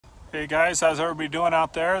Hey guys, how's everybody doing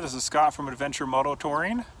out there? This is Scott from Adventure Moto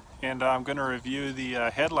Touring, and I'm going to review the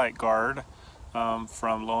headlight guard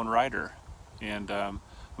from Lone Rider. And I'm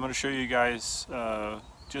going to show you guys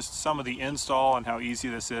just some of the install and how easy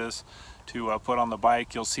this is to put on the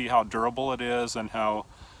bike. You'll see how durable it is and how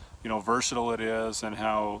versatile it is, and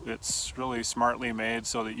how it's really smartly made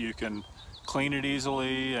so that you can clean it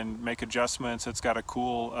easily and make adjustments. It's got a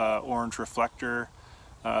cool orange reflector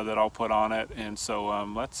that I'll put on it, and so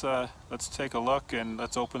let's take a look and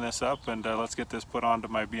let's open this up and let's get this put onto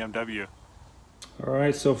my BMW. All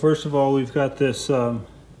right, so first of all, we've got this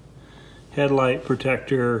headlight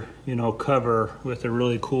protector, cover with a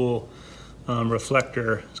really cool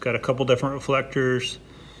reflector. It's got a couple different reflectors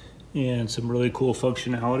and some really cool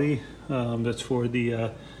functionality. That's for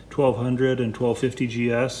the 1200 and 1250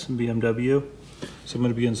 GS BMW. So I'm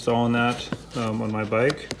going to be installing that on my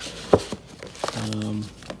bike.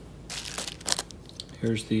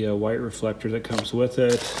 Here's the white reflector that comes with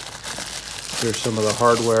it. Here's some of the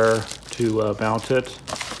hardware to mount it.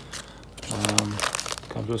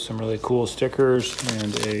 Comes with some really cool stickers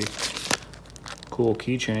and a cool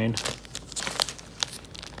keychain.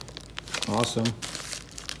 Awesome.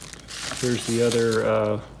 Here's the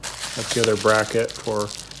other, that's the other bracket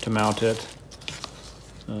to mount it.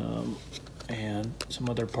 And some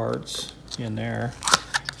other parts in there,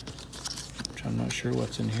 which I'm not sure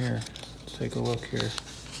what's in here. Let's take a look here.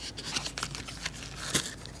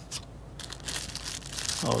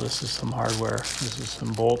 Oh, this is some hardware. This is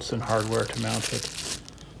some bolts and hardware to mount it.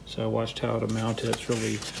 So I watched how to mount it. It's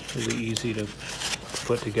really easy to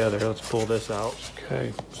put together. Let's pull this out.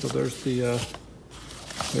 Okay, so there's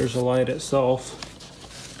the light itself,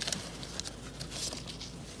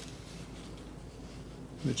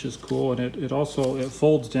 which is cool, and it also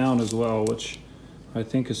folds down as well, which I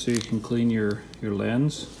think is so you can clean your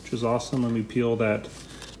lens, which is awesome. Let me peel that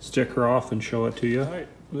sticker off and show it to you. All right,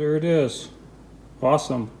 there it is.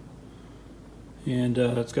 Awesome. And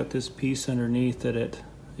it's got this piece underneath that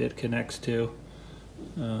it connects to,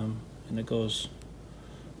 and it goes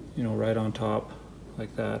right on top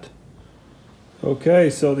like that. Okay,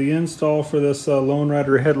 so the install for this Lone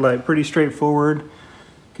Rider headlight, pretty straightforward. You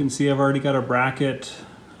can see I've already got a bracket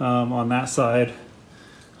on that side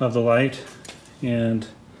of the light, and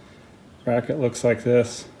bracket looks like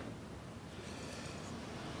this.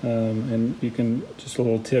 And you can, just a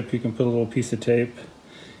little tip, you can put a little piece of tape.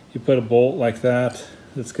 You put a bolt like that,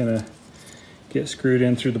 that's gonna get screwed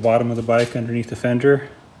in through the bottom of the bike underneath the fender.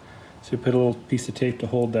 So you put a little piece of tape to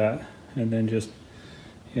hold that, and then just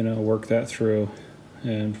work that through,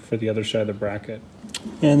 and for the other side of the bracket.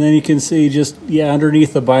 And then you can see just,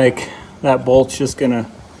 underneath the bike, that bolt's just gonna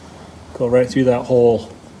go right through that hole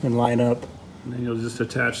and line up. And then you'll just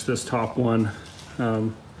attach this top one,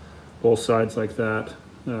 both sides like that,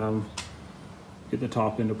 get the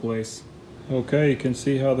top into place. Okay, you can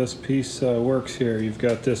see how this piece works here. You've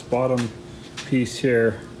got this bottom piece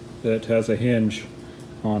here that has a hinge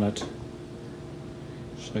on it,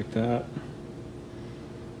 just like that.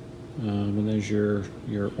 And there's your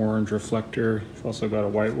orange reflector. You've also got a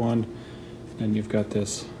white one, and you've got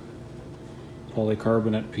this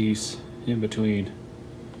polycarbonate piece in between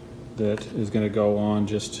that is going to go on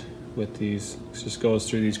just with these. It just goes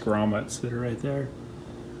through these grommets that are right there,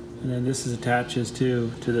 and then this is attaches to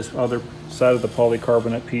this other side of the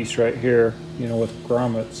polycarbonate piece right here, with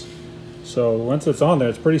grommets. So once it's on there,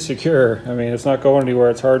 it's pretty secure. I mean, it's not going anywhere.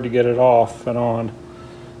 It's hard to get it off and on.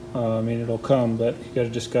 I mean, it'll come, but you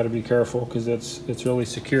just got to be careful, because it's really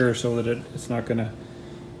secure, so that it's not gonna,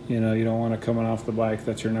 you don't want it coming off the bike.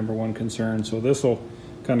 That's your number one concern. So this will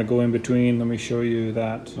kind of go in between. Let me show you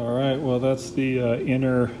that. All right, well, that's the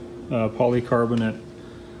inner polycarbonate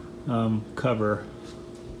cover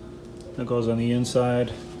that goes on the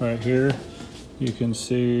inside right here. You can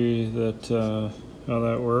see that how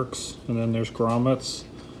that works, and then there's grommets.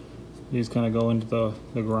 These kind of go into the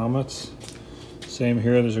grommets. Same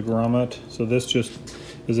here, there's a grommet. So this just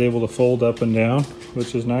is able to fold up and down,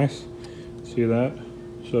 which is nice. See that?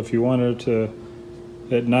 So if you wanted to,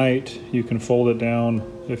 at night, you can fold it down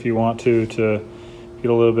if you want to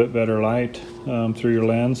get a little bit better light through your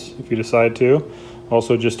lens, if you decide to.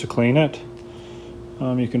 Also, just to clean it,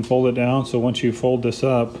 you can fold it down. So once you fold this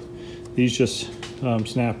up, these just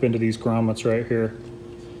snap into these grommets right here.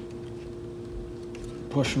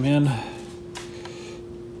 Push them in,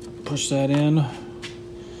 push that in,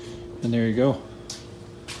 and there you go.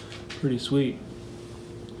 Pretty sweet.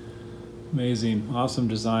 Amazing, awesome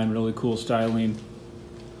design, really cool styling,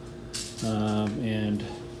 and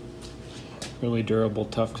really durable,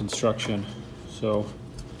 tough construction. So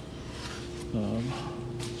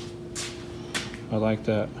I like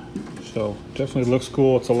that. So definitely looks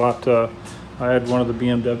cool. It's a lot. I had one of the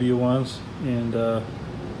BMW ones, and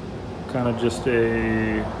kind of just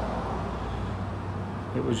it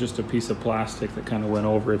was just a piece of plastic that kind of went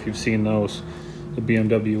over. If you've seen those, the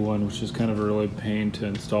BMW one, which is kind of a really pain to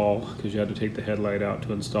install because you had to take the headlight out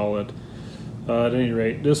to install it. At any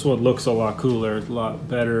rate, this one looks a lot cooler, a lot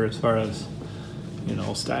better as far as, you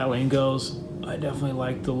know, styling goes. I definitely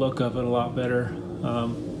like the look of it a lot better.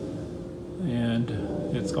 And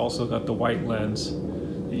it's also got the white lens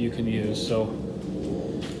that you can use. So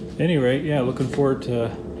at any rate, yeah, looking forward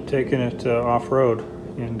to taking it off-road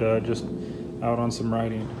and just out on some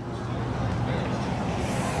riding.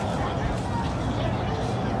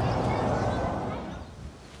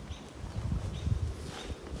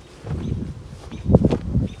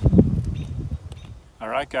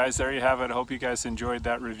 Alright guys, there you have it. I hope you guys enjoyed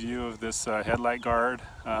that review of this headlight guard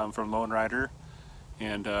from Lone Rider,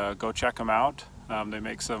 and go check them out. They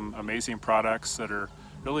make some amazing products that are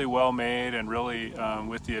really well made and really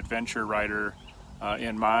with the adventure rider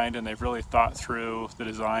in mind, and they've really thought through the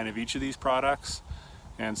design of each of these products.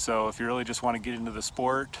 And so if you really just want to get into the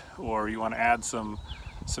sport, or you want to add some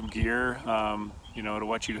gear you know, to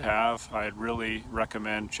what you have, I'd really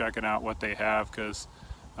recommend checking out what they have, because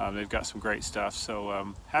they've got some great stuff.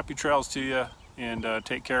 So happy trails to you, and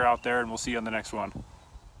take care out there, and we'll see you on the next one.